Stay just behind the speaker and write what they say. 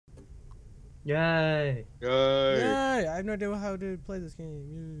Yay! Yay! Yay! I have no idea how to play this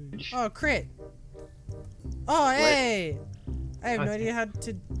game. Yay. Oh, crit! Oh, hey! I have no idea how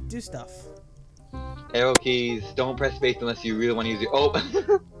to do stuff. Arrow keys. Don't press space unless you really want to use it. Oh!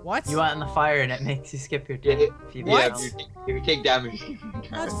 What? You out in the fire and it makes you skip your turn. What? If you take damage.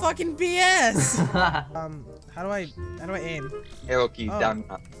 That's fucking BS! how do I aim? Arrow keys down.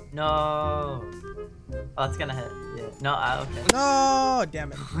 No. Oh, it's gonna hit. Yeah. No, okay. No,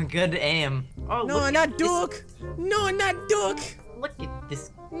 damn it. Good aim. Oh, No, not Duke. No, not Duke. Look at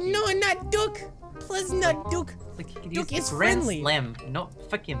this. No, not Duke. Please not Duke. Look, you can Duke use is the Grand friendly. Slam. No,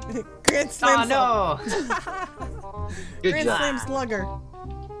 fuck him. Grand Slam. Oh, no. Good Grand job. Slam Slugger.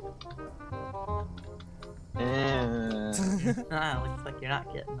 Looks like you're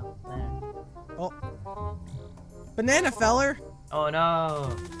not getting up there. Oh. Banana feller. Oh,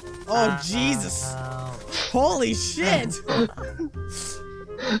 no. Oh, Jesus. No. Holy shit.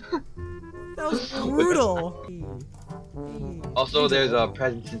 That was brutal. Also, there's a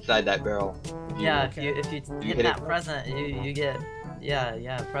present inside that barrel. Yeah, Okay. if you hit hit that it. present, you get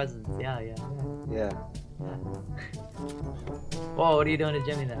presents. Yeah. Yeah. Whoa, what are you doing to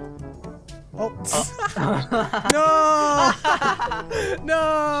Jimmy there? Oh. Oh. No.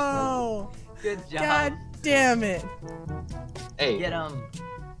 No. Good job. God damn it. Hey. Get him.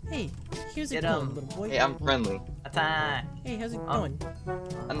 Hey, here's a Get going, 'em. little boy. Hey, I'm friendly. Attack. Hey, how's it Oh. going?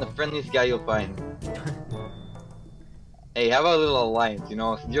 I'm the friendliest guy you'll find. Hey, how about a little alliance, you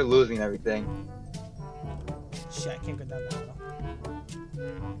know, since you're losing everything. Shit, I can't go down that hill.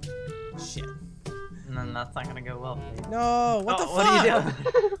 Shit. No, that's not gonna go well for you. No, what the fuck? What are you doing?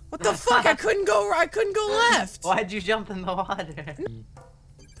 What the fuck? I couldn't go left. Why'd you jump in the water?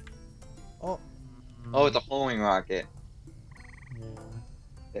 Oh. Oh, it's a homing rocket.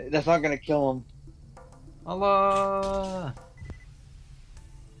 That's not gonna kill him. Allah.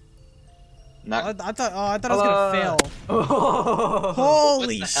 I Not. thought I was gonna fail. Oh.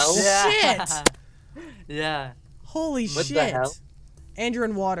 Holy What the hell? shit! Yeah. Holy What shit! the hell? And you're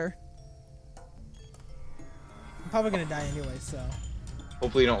in water. I'm probably gonna die anyway, so.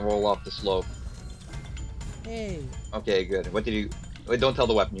 Hopefully you don't roll off the slope. Hey. Okay, good. What did you? Wait, don't tell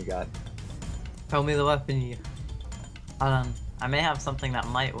the weapon you got. Tell me the weapon you. Hold on. I may have something that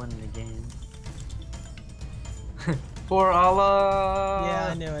might win the game. For Allah. Yeah,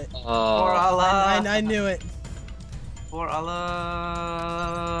 I knew it. For Allah. I knew it. For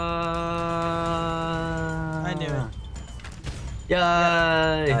Allah. I knew it.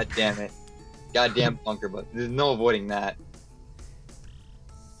 Yay. God damn it. Goddamn bunker, but there's no avoiding that.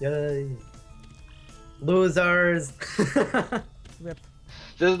 Yay. Losers. Rip.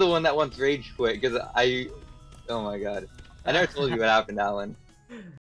 This is the one that once rage quit because I. Oh my god. I never told you what happened, Alan.